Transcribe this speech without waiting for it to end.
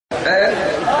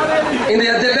انہیں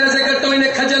ادھے پیسے کٹو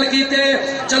انہیں کھجل کیتے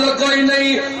چلو کوئی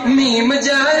نہیں میم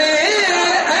جانے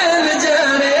این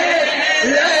جانے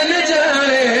لین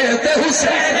جانے تے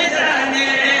حسین جانے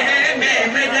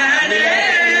میم جانے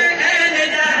این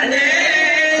جانے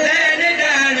لین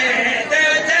جانے تے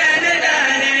حسین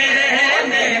جانے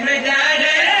میم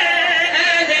جانے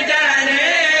این جانے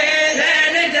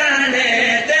لین جانے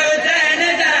تے حسین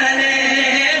جانے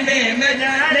میم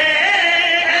جانے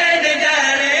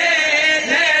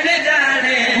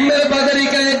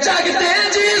جگتے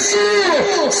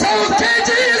جیسو سوکھے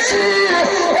جیسو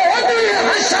اودی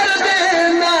حشر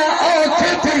دینا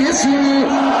اوکھے تیسو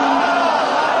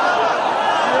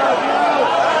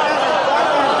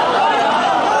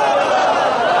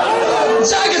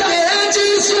جگتے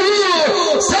جیسو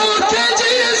سوکھے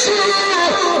جیسو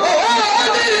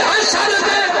اودی حشر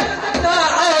دینا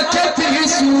اوکھے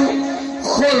تیسو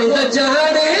خلد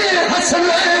جانے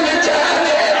حسنین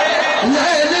جانے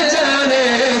لین جانے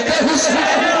تے حسین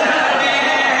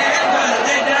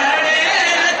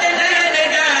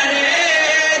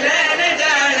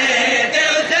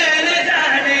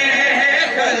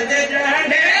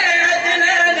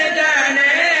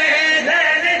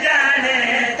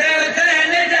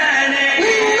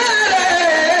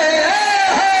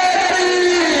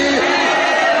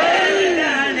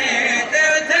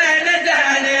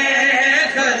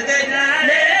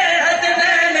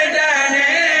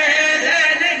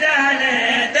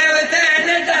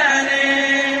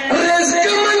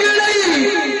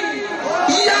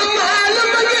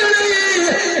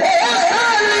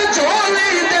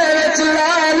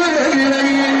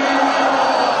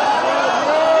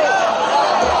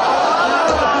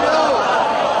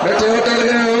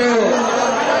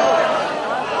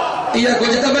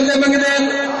کچھ تو بندے منگتے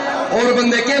ہیں اور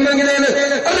بندے کے منگتے ہیں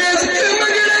رزق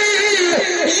منگنے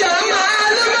یا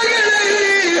مال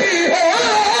منگنے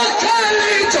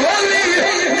خالی جھولی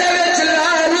دے وچ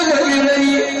لال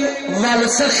منگنے ول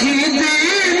سخی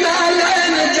دی نہ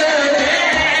لین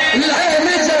جانے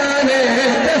لین جانے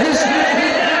تے حسین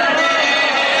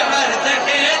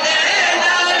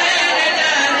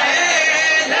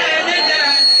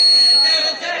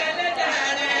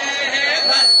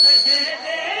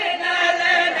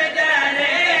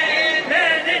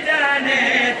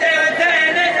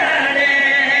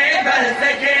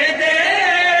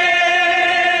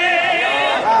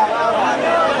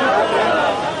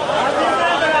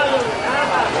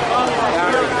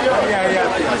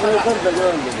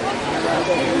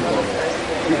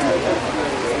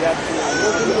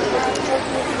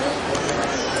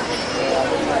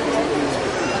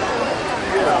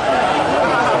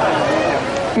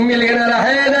مل گیا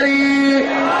حیدری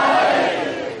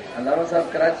علامہ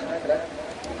صاحب کراچی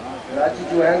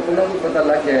جو ہے انہوں کو پتہ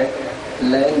لگ گیا ہے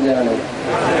لین جانے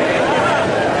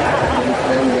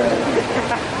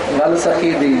ول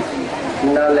سخی دی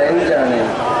نہ لین جانے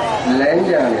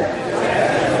لین جانے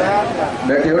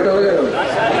بیٹھے ہو گئے ہو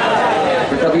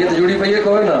طبیعت جڑی پی ہے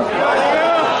کوئی نا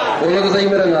بولو تو صحیح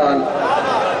میرے نال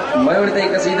میں بڑی تھی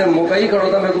قصیدے مکئی کھڑو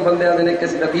تھا میرے کو بندے آتے نے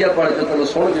قصیدہ پیا پڑھ کے تھوڑا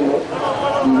سن جنو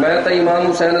میں تو امام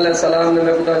حسین علیہ السلام نے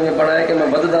میرے کو بنایا کہ میں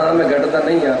بدتا ہاں میں گھٹتا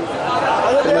نہیں ہاں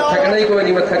تو میں تھکنا ہی کوئی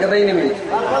نہیں میں تھکتا ہی نہیں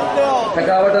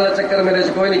تھکاوٹ والا چکر میرے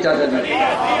سے کوئی نہیں چاچا جی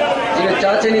جی میں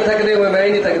چاچے نہیں تھکتے ہوئے میں ہی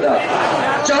نہیں تھکتا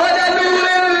چاچا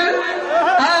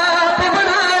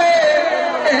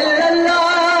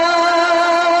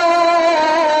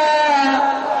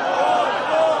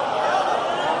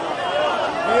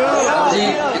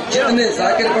جتنے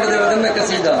ذاکر پڑھ دے ودن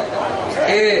قصیدہ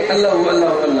اے اللہ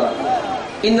اللہ اللہ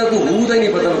انہاں کو ہو دا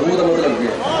نہیں پتہ ہو دا مطلب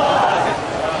کیا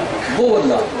وہ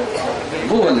اللہ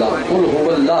قل هو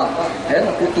اللہ ہے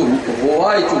نا تو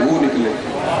ہوا ہی تو ہو نکلے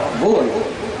وہ اللہ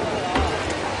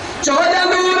 14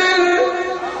 نور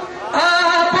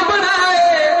آپ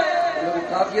بنائے انہاں کو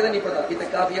کافیہ دا نہیں پتہ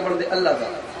کہ کافیہ بن دے اللہ کا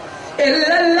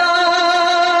الا اللہ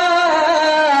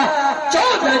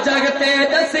 14 جگتے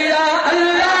دسیا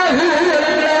اللہ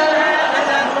اللہ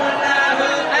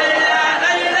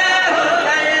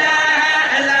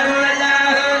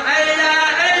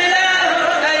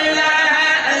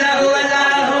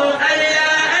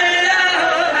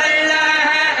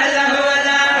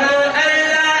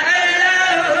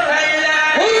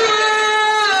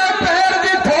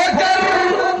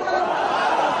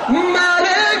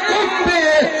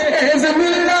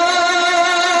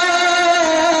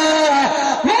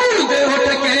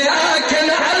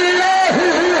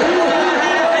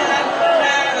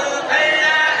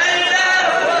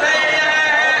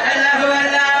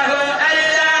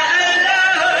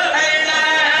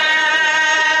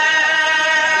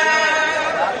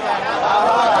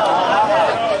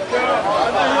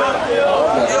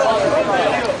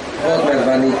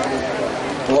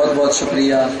بہت بہت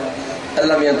شکریہ.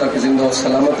 اللہ میاں تک زندہ و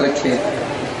سلامت رکھے.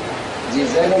 جی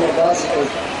زین عباس کو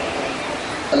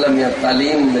اللہ میاں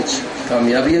تعلیم میں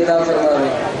کامیابی عطا فرمائے.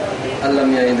 اللہ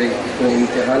میاں کوئی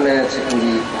امتحان ہے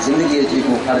جی زندگی ہے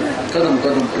کو ہر قدم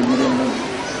قدم پر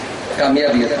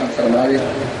کامیابی عطا فرمائے.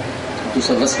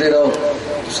 تسا وسدے رہو،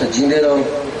 تسا جیندے رہو،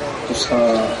 تسا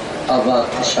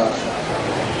آباد شاہ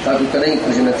تاکہ کریں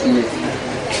کچھ نہ تھی.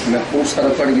 میں خوب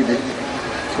سارا پڑھ گئی دے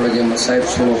تھوڑا جہاں مسائب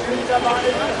سنو.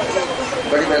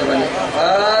 بڑی مہربانی.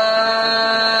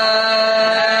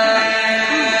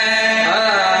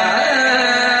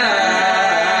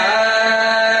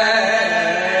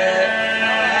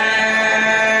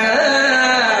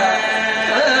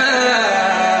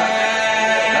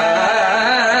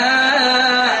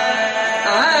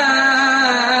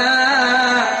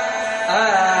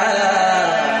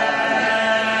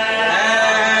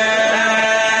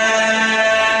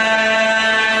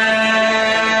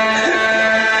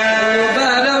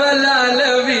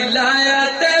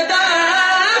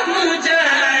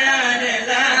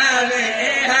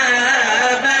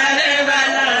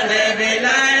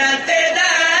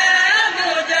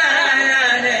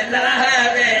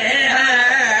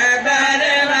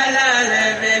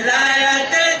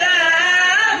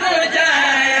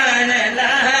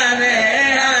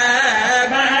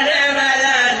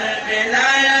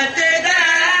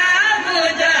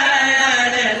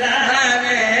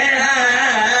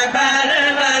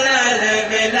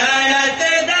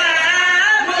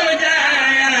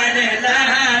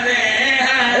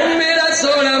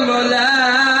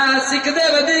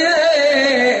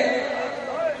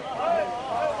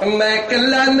 میں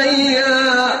کلا نہیں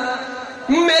ہاں،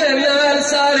 میرے نال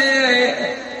سارے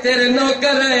تیرے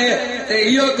نوکر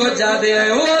تیو کو جا دے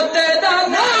وہ تیرا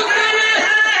نوکر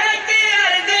ہے کہ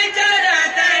عرض کرا،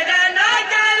 تیرا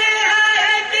نوکر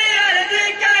ہے کہ عرض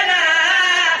کرا.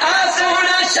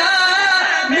 سونا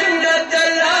شاہ منت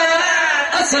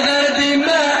اللہ اصغر دی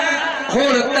میں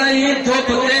ہن تائیں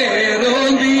دھوپ تے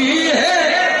روندی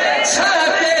ہے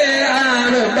چھاتے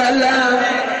آن بلا.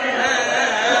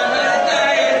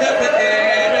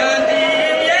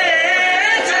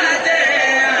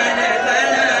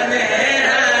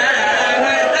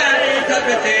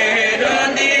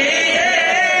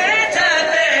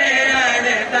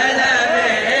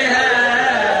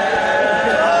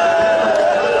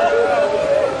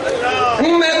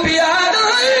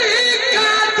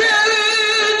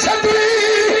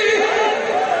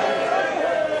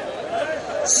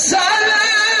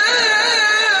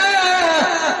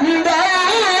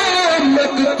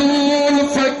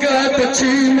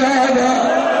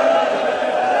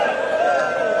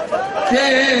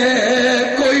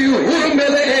 کوئی ہر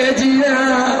ملے جیا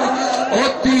وہ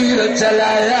تیر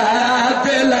چلایا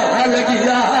دل ہل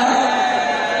گیا.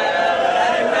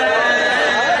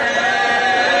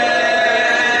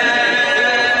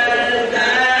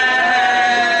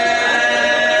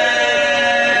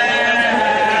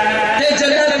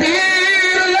 جگہ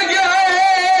تیر لگا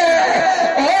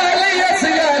اولی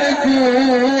اصغر کو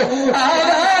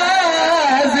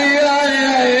آواز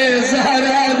آئے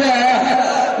زہرا دا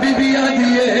بیبیاں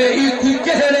دیے ایک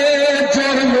کہرے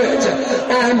جرم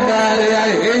او مارے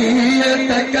آئے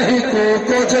تک کہیں کو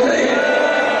کچھ نہیں.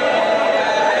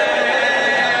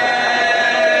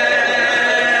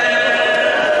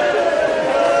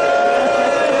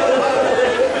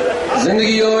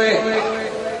 زندگی ہوئے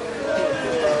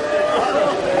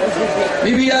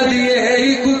بیبیاں دیے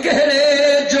ایک کہرے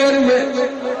جرم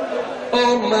او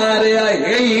مارے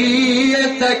آئے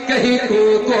تک کہیں کو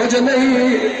کچھ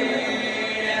نہیں.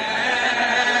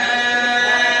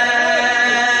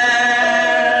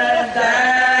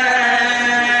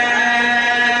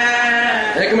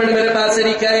 ایک منٹ میرے پاس سے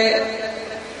لکھا ہے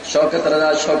شوکت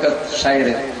رضا شوکت شاعر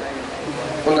ہے،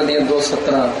 انہوں نے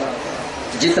 217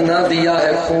 جتنا دیا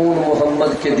ہے خون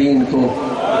محمد کے دین کو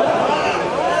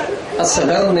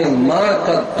اصغر نے ماں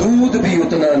کا دودھ بھی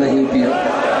اتنا نہیں پیا.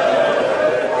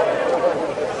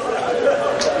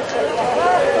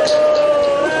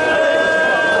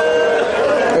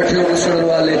 بیٹھے ہو سننے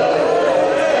والے،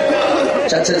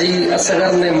 چاچا جی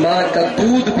اصغر نے ماں کا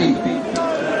دودھ بھی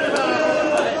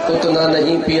اتنا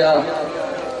نہیں پیا.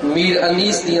 میر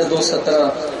انیس دیاں 217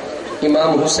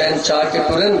 امام حسین چاہ کے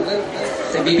پرن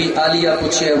بی بی عالیہ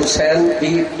پوچھے حسین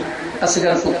بھی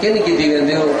اصغر کو کن کی دی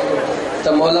ویندے ہو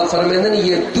تو مولا فرمیندن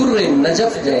یہ در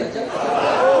نجف جائے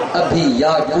ابھی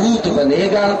یاقوت بنے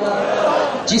گا،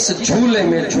 جس جھولے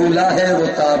میں جھولا ہے وہ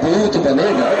تابوت بنے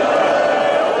گا.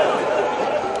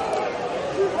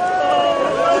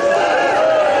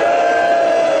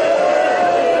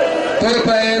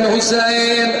 ترپین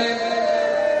حسین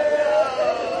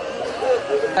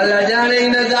اللہ جانے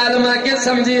ان ظالمہ کے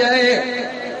سمجھی ہے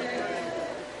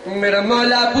میرا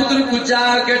مولا پتر کو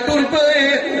چاہ کے ٹر پئے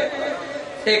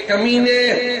ایک کمینے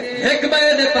ایک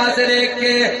بے دے پاس دیکھ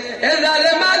کے اے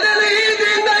ظالمہ دلی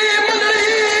دی نہیں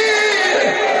مدری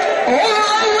او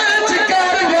آوے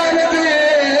چکار وان دے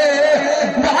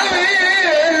بھاوے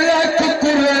لکھ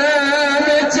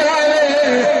قرآن چاہے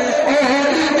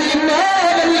اور دی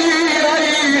مالی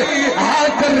آئی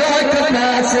ہاتھ رکھ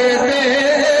پاسے دے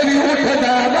بھی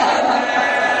اٹھدا بارا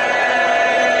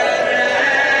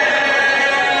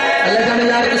اللہ جانے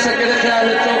یار کس کے خیال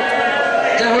ہے تو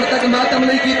جہاں تک ماتم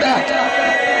نہیں کیتا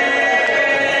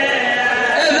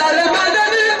اے ظالمہ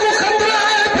دلی کو خطرہ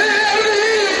ہے پھیلی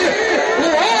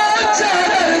وہ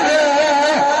چادر دا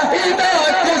ادا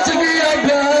کچھ بھی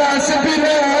عباس بھی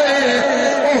رہے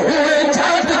ہوئے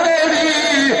جھاٹ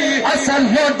دوڑی اصل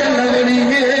لوٹ لوڑی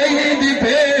ہے دی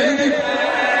پھیل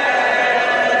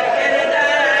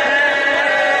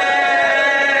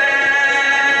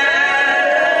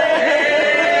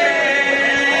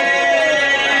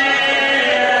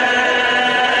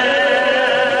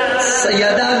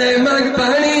سیدہ دے مانگ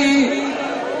پانی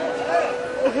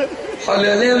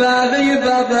حلولے بابی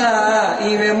بابا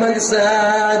ایویں منگسا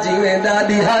جیویں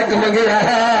دادی حق منگیا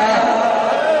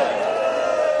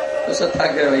تو سب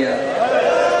تھک گئے ہو یار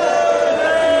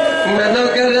میں نو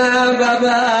کرا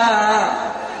بابا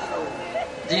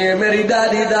جیویں میری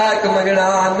دادی دا حق منگنا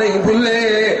نہیں بھولے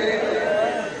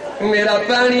میرا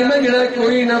پانی منگنا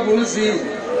کوئی نہ بھول سی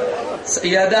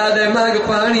سیدہ دے مانگ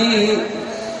پانی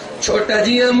چھوٹا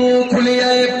جی منہ کھلی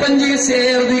آئے پنجی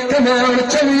سیر دی کمان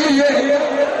چوی ہے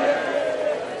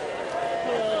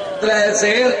ترے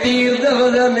سیر تیر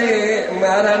دفدہ میں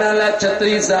مارا نالا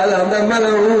 36 سالہ دا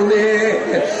ملعونے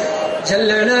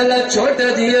جھلن نالا چھوٹا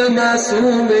جی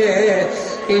معصوم ہے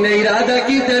انہیں ارادہ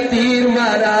کی تے تیر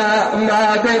مارا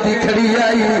ماں بے دی کھڑی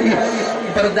آئی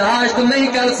برداشت نہیں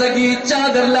کر سکی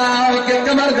چادر لاؤ کے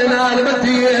کمر دنال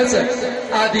بتھی ہے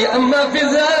آدھی اماں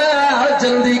فضا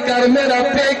جلدی کر میرا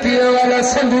پیکیا والا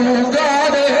صندوق آ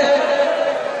دے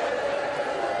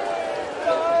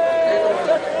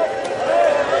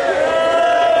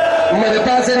میرے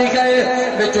پاس نہیں گئے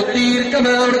بچو تیر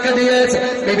کمان کا دیس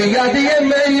بی بی یادی ہے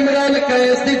میں عمران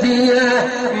کیس دی دیا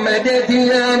میں دے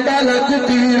دیا بالا کو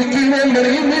تیر کی میں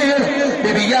مری میر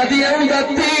بی بی یادی ہے ان کا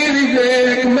تیر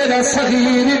دیکھ میرا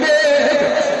صغیر دیکھ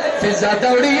فضا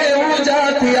دوڑی ہے وہ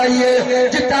جاتی آئیے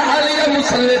جتا علیہ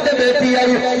مسلط بیٹی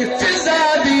آئی فضا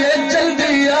دیئے جلدی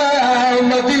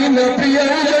مدینہ پیا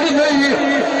اجڑ گئی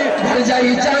بھر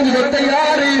جائی جنگ جو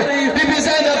تیاری بی بی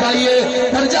زینب آئیے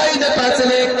بھر جائی دے پاس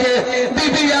لے کے بی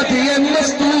بی آتی ہے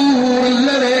مستور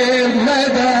لڑے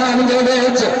میدان دے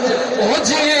وچ او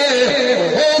جی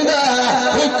ہوندا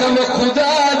حکم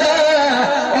خدا دا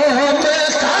او میں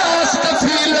خاص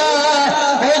کفیلا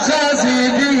او غازی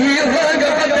دی رنگ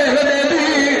بدل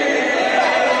دی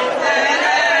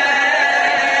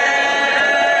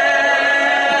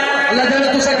اللہ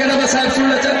جانے تو سا کہنا بس صاحب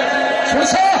سننا چاہتا سن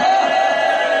سا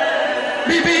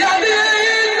بی بی آدھی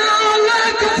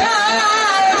نالک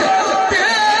فاج تے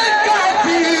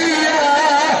کافیا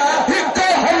ہکو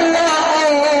حملہ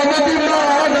آن دی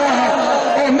مانا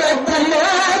او میں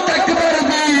کمات اکبر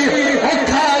دی او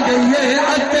کھا گئی ہے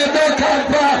اتے دو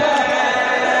کھاپا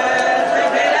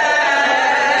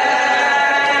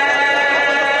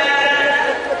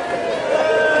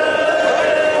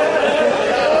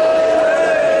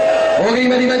ہو گئی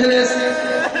میری مجلس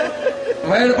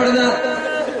ویڑ پڑھنا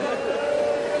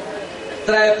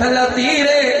ترے پھلا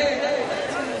تیرے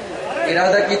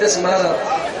ارادہ کی دس مارا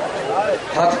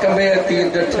ہاتھ کمبے تیر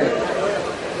ڈٹھے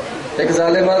ایک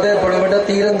ظالم آدھے بڑا بڑا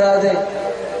تیر انداز ہے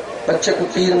بچے کو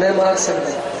تیر نہیں مار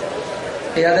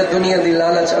سکتا یہ آدھے دنیا دی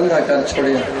لالچ اندھا کر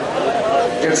چھوڑے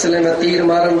جڑسلے میں تیر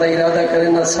مارن دا ارادہ کرے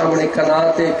نہ سامنے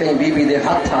کناتے کہیں بی بی دے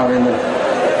ہاتھ آوے نہ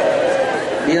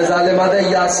یہ ظالم آدھے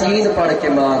یاسین پڑھ کے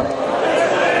مار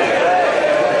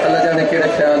اللہ جانے کیڑے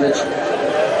خیال ہے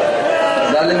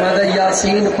ظالم آدھے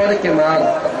یاسین پڑھ کے مار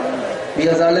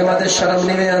یہ ظالم آدھے شرم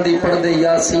نہیں آندھی پڑھ دے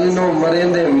یاسینوں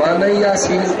مرین دے مانا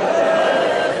یاسین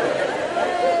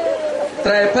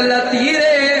ترے پھلا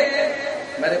تیرے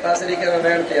میرے پاس نہیں کہ میں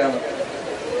بیٹھ کے آنا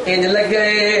انج لگ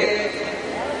گئے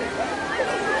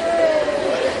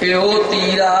کہ وہ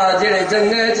تیرا جڑے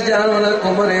جنگے چ جانا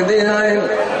کمرے دے آئے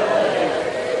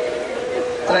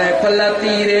ترے پھلا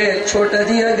تیرے چھوٹا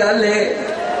جیاں گالے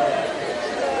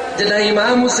جنا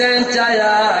امام حسین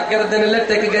چایا گردن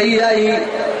لٹک گئی آئی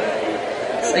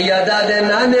سیادہ دے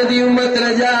نانے دی امت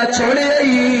رجا چھوڑے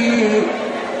آئی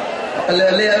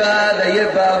لے آباد یہ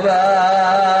بابا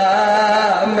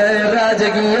میں راج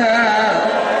گیا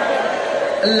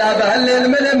اللہ بھلے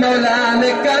میرے مولا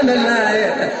نے کان لائے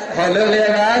ہولے ہولے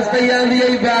آواز پہ آندی ہے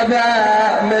بابا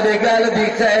میرے گل دی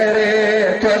خیر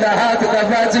ہے تھوڑا ہاتھ دا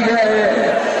بچ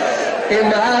گئے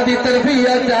ماں دی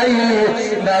تربیت آئی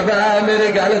بابا میرے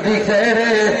گل دی خیر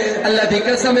ہے اللہ دی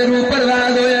قسم روح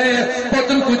پرواز ہوئے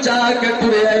پتر کو چاہ کے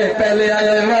ٹرے آئے پہلے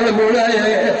آئے ول موڑ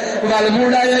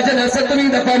آئے جنہیں 7ویں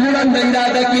دفعہ مڑن دا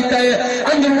ارادہ کیتا ہے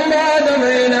اندروں ماد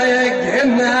وین آئے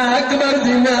گھنا اکبر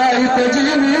دی مائی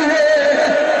تجیبی ہے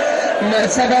میں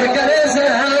صبر کرے سے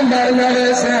مرنا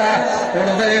ویسا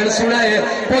ہوں وین سنائے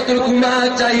پتر کو ماں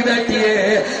چاہی بیٹھیے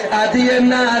آدھی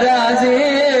ناراضی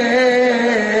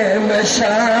میں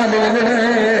شام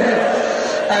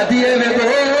آدھی میں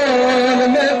بول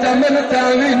میں تمنتا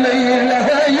بھی نہیں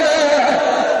لہایا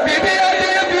بی بی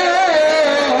آدھی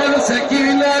بول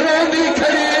سکینہ روندی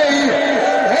کھڑی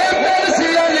مرسی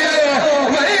آلیو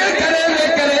وہی کرے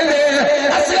دے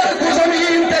اصل کو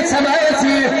زمین تے سمائے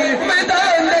سی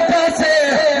میدان دے پاسے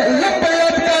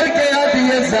لپیت کر کے آدھی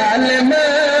ظالم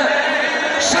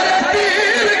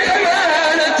شرطیر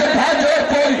کمان چبھاجو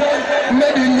کوئی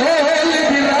میری نول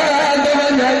دی رات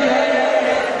ونجائی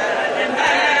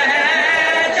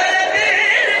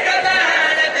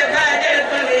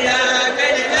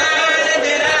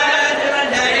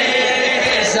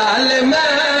ظالم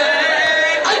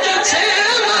اج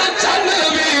چھیوا چن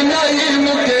بھی نہیں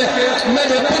مکے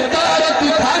میرے پتار تو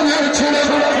تھانو چھڑے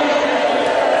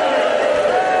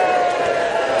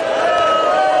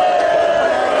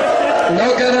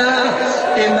نوکرا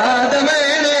اماد میں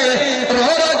رو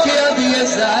رکھیا دیے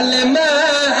ظالم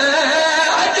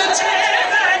اج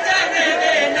چھیوا چن بھی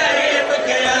نہیں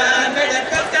مکے میرے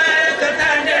پتار تو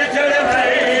تھانو چھڑے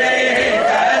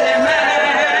ظالم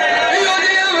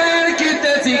یوں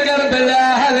کیتے سی کربلا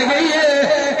ہل گئی ہے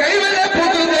کئی میرے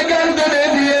پتر دے گل دے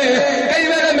دیے کئی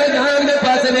میرے میدان دے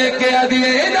پاس لے کے آ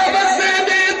دیے دا بس دے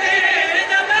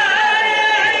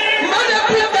میرے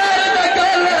پتر دا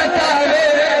گل تاوے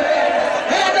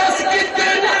ہو دس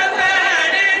کتنا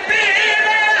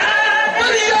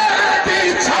بڑیا دی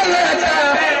چھلتا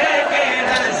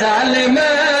ظالم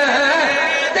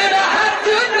تیرا ہاتھ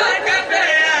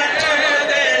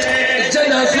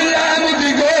جنا سلام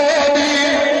دی گودی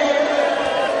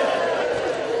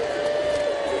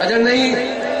اجر نہیں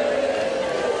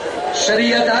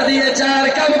شریعت آدھی ہے 4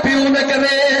 کم پیو نہ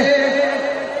کرے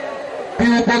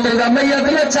پیو پوتر دا میت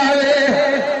نہ چاہے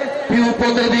پیو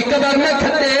پوتر دی قبر نہ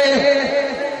کھٹے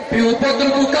پیو پوتر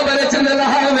کو قبر چ نہ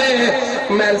لہاوے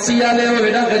میلسی والے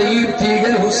ہوئے غریب تھی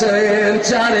گئے حسین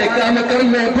 4 کم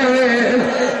کرنے پڑے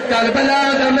کربلا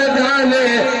دا میدان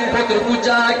پتر کو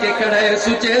جا کے کڑے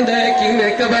سچیندے کینے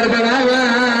قبر بناوا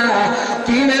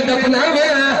کینے دفناوا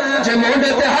جے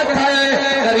موڈے تے ہاتھ آئے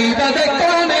غریبہ دے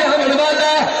کونے آمن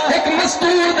والا ایک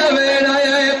مستور دا وین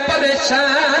آئے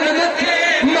پریشان نہ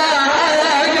ماں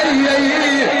آ گئی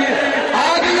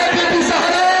بی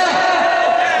سہرا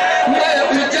میں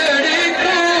اجڑی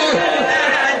کو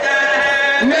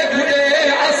میں گھڑے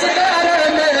اصغر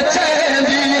میں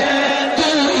چیندی تو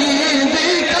ایندی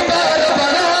قبر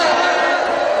بنا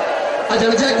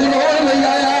اجر جے گنون میں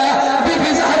آیا بی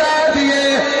بی زہرا دیے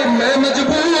میں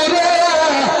مجبور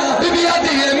بی بی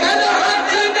آدیے میں نے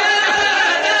ہاتھ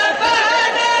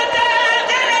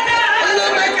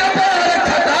میں قبر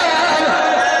کھٹا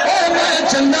او میں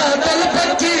چندہ دل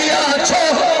پکیا چھو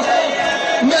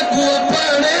میں کو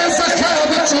پانے سخاب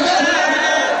چھوڑا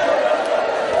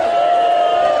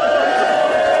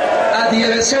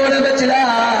آدیے سوڑ بچلا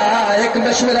ایک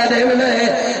مشورہ دے ملے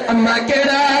اما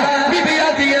کیڑا بی بی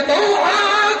آدیے بہو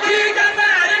آنکھی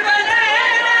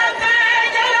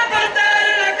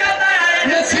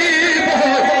نصیب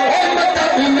ہو امت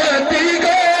امتی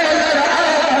کو لڑا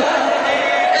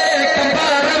ایک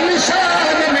بار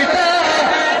نشان مٹا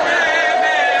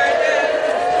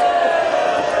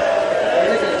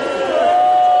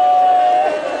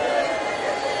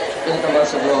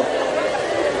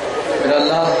پھر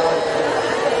اللہ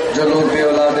جو لوگ بے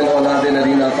اولاد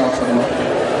نرین عطا فرما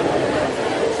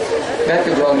میں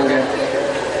کہ دعا مانگے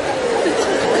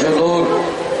جو لوگ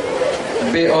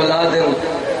بے اولاد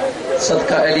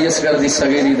صدقہ الیس گردی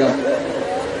سگیری دا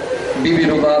بی بی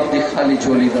رباب دی خالی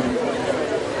چولی دا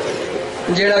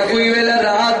جیڑا کوئی ویلے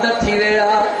رات دا تھی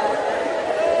رہا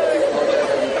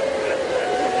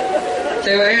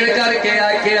تے ویڑ کر کے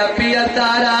آکے پیا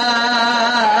تارا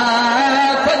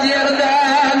فجر دا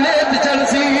نیت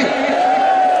چڑسی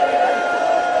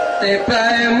تے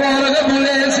پائے مرغ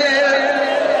بلے سے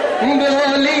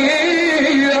بولی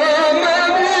او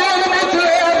معمول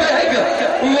پترا بیگ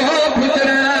وہ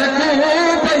پترا کو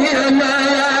پہی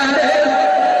ہمارے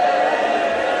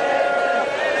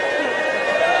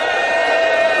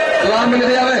دعا منگ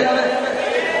دیا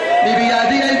بی بی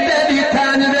آدھی تیری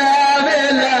تھان دا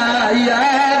ویلا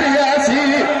یاد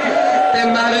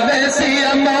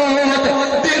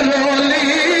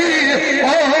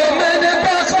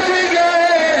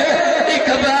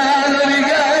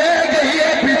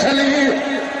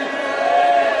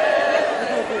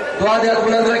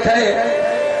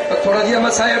رکھا ہے تھوڑا جہا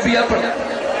مسائل بھی اپنا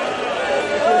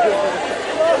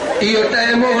یہ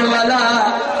ٹائم ہونے والا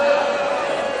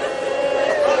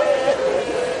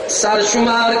سر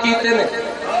شمار کیتے نے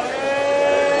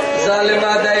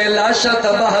ظالمہ دے لاشا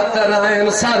 72 آئین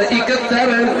سر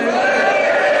 71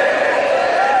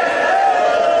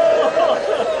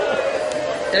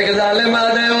 ایک ظالمہ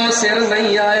دے وہ سر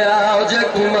نہیں آیا جے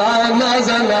کمار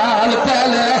نازنال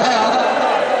پالیا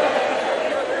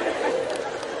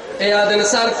اے آدن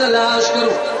سر تلاش کرو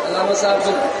علامہ صاحب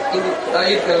کو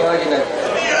تائید کروا گی نہیں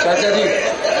چاچا جی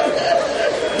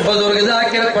بزرگ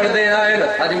ذاکر پڑھ دے آئے نا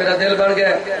آج میرا دل بڑھ گیا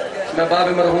میں باب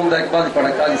مرحوم دا ایک بات پڑھا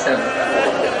قاضی صاحب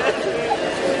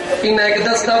انہیں ایک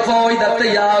دستہ فوج دا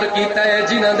تیار کیتا ہے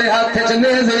جنہ دے ہاتھ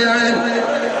نیزے آئے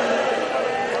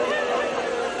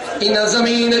انہیں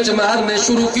زمین جماعت میں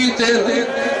شروع کیتے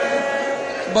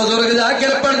بزرگ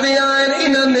ذاکر پڑھ دے آئے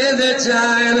انہیں نیزے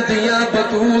چائن دیا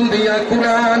بطول دیا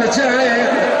قرآن چائن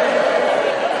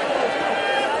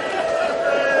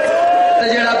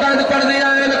جڑا بند پڑھ دیا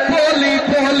پولی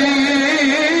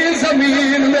پولی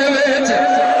زمین میں ویچ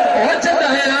او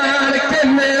چدایان کے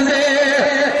نیزے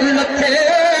لکھے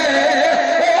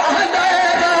او آدھائے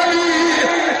راوی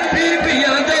بی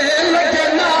بیاں دے لگے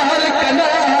نال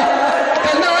کنا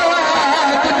کنا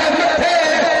تجھے مٹھے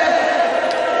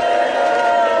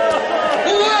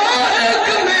وہ ایک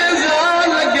نیزہ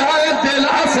لگا دل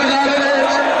اصغر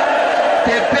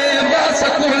تے بے بس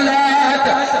کلات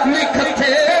نکھتے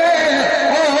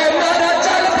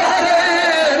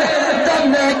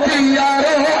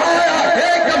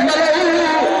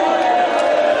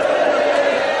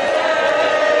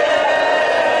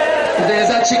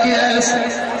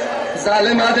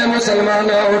ظالمہ دے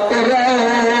مسلمانوں ٹراؤ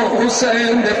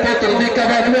حسین دے پتر دی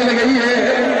قبر مل گئی ہے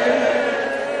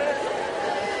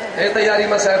اے تیاری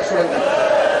میں صاحب سنوں گا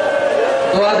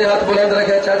دعا دے ہاتھ بلند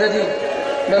رکھے چاچا جی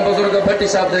میں بزرگ بھٹی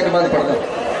صاحب دے کے بعد پڑھتا ہوں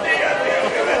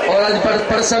اور آج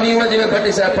پڑھ سویں میں جی میں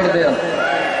بھٹی صاحب پڑھ دیا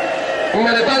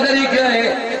میرے پادری کیا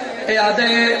ہے اے آدھے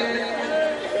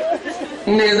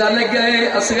نیزہ لگ گئے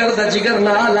اصغر دا جگر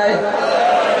نال آئے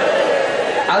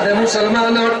آدھے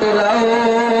مسلمانوں ٹراؤ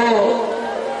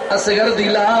اصغر دی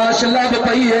لاش لب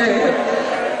پئی ہے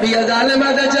بیا ظالمہ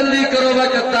دے جلدی کرو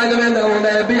وقت تنگ میں نہ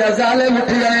ہونا ہے بیا ظالم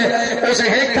اٹھیا ہے اسے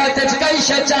ہیکھا چچکائی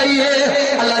چاہیے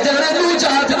اللہ جلدی دو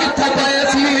جات کتھا پایا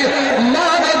سی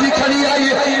ماں دی کھڑی آئی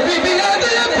بی بیا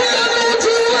دے پیا نو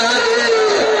چواری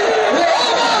وہ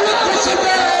آوال کچھ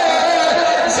دے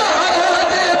سہارا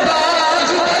دے باج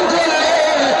دنگلے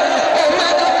او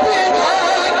میں دا پیدا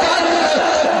کر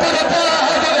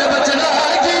برباد میں بچنا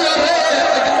گی رے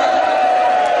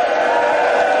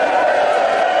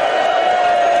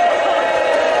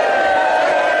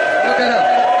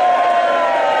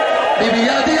بی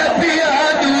بیا دی پیا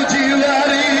دو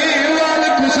جیواری وال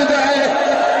کچھ دے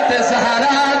تے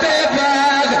سہارا دے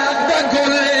باغ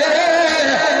دنگلے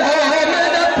او میں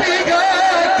دا پیدا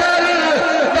کر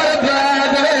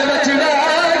برباد میں بچنا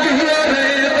گی رے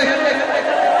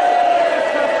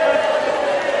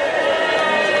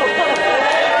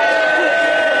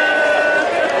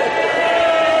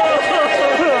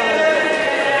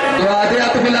دعا دے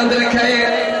ہاتھ بلند رکھے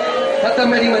ختم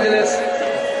میری مجلس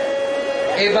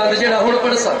اے بند جڑا ہن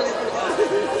پڑھ سا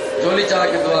جولی چاہ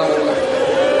کے دعا منگا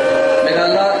میرا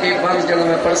اللہ اے بند جڑا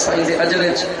میں پڑھ سا دے اجر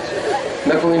وچ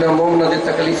میں کوئی نہ مومنا دے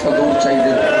تکلیف دور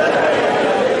چاہیے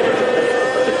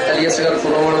علی اصغر کو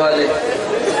روਣ والے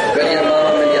گڑیاں ماں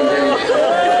میری اندر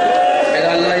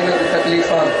میرا اللہ انہاں دی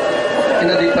تکلیفاں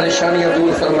انہاں دی پریشانیاں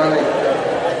دور فرماوے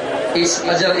اس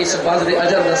اجر اس بند دے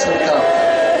اجر دا صدقہ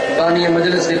بانی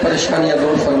مجلس دی پریشانیاں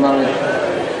دور فرماوے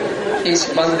اس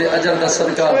بند دے اجر دا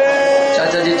صدقہ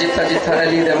چاچا جی جتھا جتھا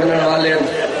علی دے منن والے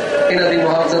انہاں دی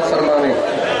محافظت فرماوے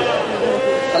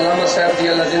علامہ صاحب دی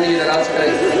اللہ زندگی دراز کرے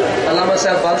علامہ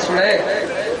صاحب بات سنے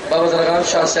بابا زرگار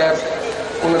شاہ صاحب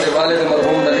انہاں دے والد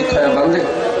مرحوم دا لکھا ہے بند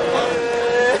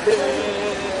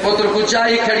پتر کو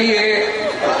چاہی کھڑی ہے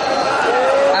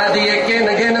آدھی ہے کہ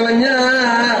نگے نونیا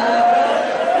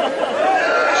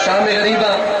شام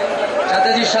غریبہ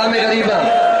چاچا جی شام غریبہ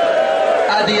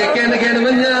آدھی ہے کہ نگے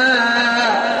نونیا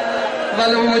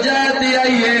ولو مجاہدی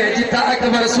آئیے جتا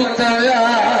اکبر ستا ہویا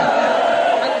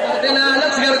اکبر دنا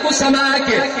لسگر کو سما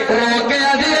کے رو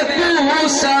گیا دے تو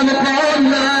سام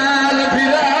پونال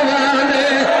پھراوانے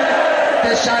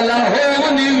تے شالا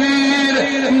ہونی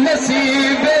ویر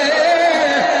نصیبے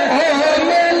او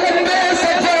میں لمبے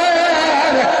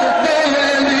سفر دوے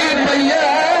لی پیا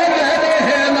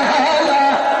میرے نحالا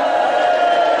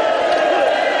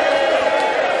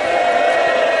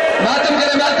ماتم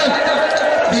کرے ماتم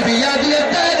بی بی یادی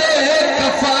تیرے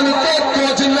کفان تے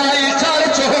کچھ لائی چار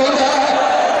چھوڑا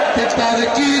تے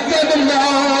تارکی تے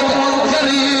ملاد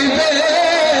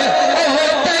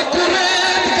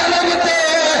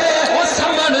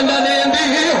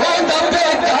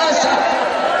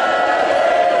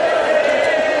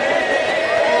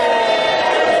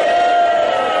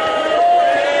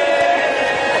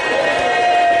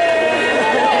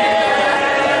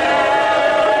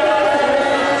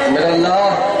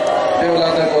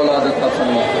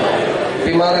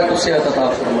بیمارہ کو صحت عطا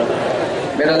فرما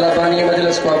میرا اللہ بانی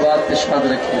مجلس کو آباد پہ شاد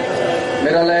رکھے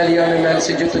میرا اللہ علیہ نے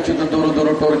میلسی جت چت دور دور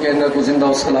ٹور کے انہاں کو زندہ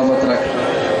و سلامت رکھ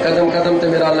قدم قدم تے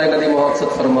میرا اللہ انہاں دی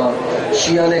محافظت فرما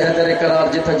شیعہ نے حیدر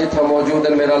قرار جتھا جتھا موجود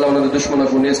ہیں میرا اللہ انہاں دے دشمنوں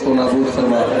کو نیست و نابود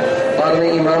فرما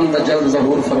پارویں امام دا جلد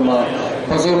ظہور فرما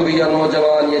بزرگ یا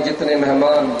نوجوان یا جتنے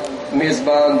مہمان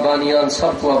میزبان بانیان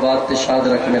سب کو آباد تے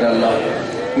شاد رکھ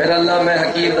میرا اللہ میں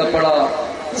حقیر دا پڑھا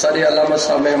سارے علامہ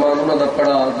صاحب مہمان انہوں دا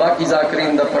پڑھا باقی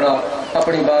ذاکرین دا پڑھا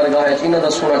اپنی بارگاہ انہوں دا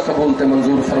سونا قبول تے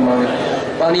منظور فرماوے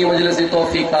بانی مجلس دی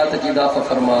توفیقات کی دافع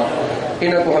فرما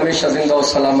انہوں کو ہمیشہ زندہ و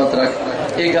سلامت رکھ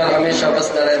ایک گھر ہمیشہ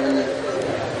بستا رہے بنی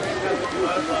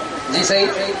جی صحیح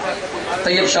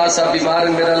طیب شاہ صاحب بیمار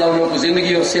ہیں میرا اللہ انہوں کو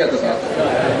زندگی اور صحت عطا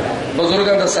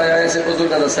بزرگاں دا سایہ ایسے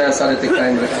بزرگاں دا سایہ سارے تک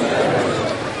قائم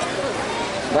رکھیں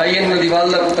بھائی ان دی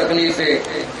والدہ کو تکلیف ہے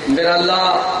میرا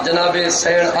اللہ جناب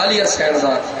سین عالیہ سین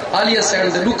دا عالیہ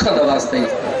سین دے لکھاں دا واسطے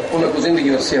انہوں کو زندگی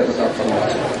اور صحت عطا فرما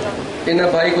انہاں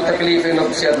بھائی کو تکلیف ہے انہوں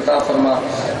کو صحت عطا فرما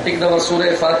ایک دفعہ سورہ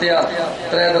فاتحہ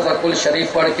 3 دفعہ کل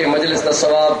شریف پڑھ کے مجلس دا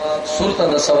ثواب سورتاں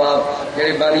دا ثواب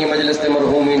جڑے بانی مجلس دے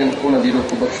مرحومین انہاں دی روح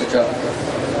کو بخشو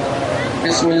چاہ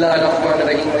بسم اللہ الرحمن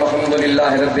الرحیم الحمد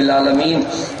للہ رب العالمین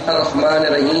الرحمن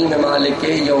الرحیم مالک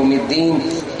یوم الدین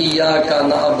ایاک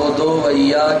نعبد و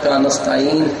ایاک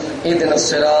نستعین اهدنا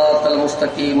الصراط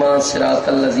المستقیم صراط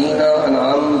الذین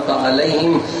انعمت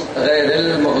علیہم غیر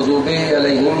المغضوب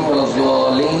علیہم ولا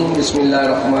الضالین بسم اللہ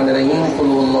الرحمن الرحیم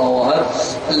قل هو اللہ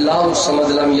احد اللہ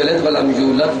الصمد لم یلد ولم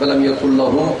یولد ولم یکن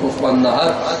له کفوا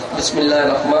احد بسم اللہ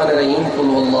الرحمن الرحیم قل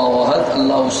هو اللہ احد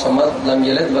اللہ الصمد لم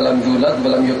یلد ولم یولد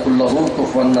ولم یکن له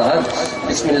کفوا احد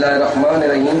بسم اللہ الرحمن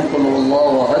الرحیم قل هو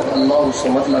اللہ احد اللہ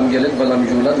الصمد لم یلد ولم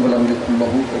یولد ولم یکن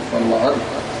له کفوا احد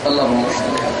اللهم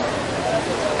صل علی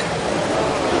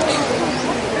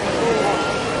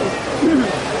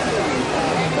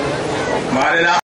ہمارے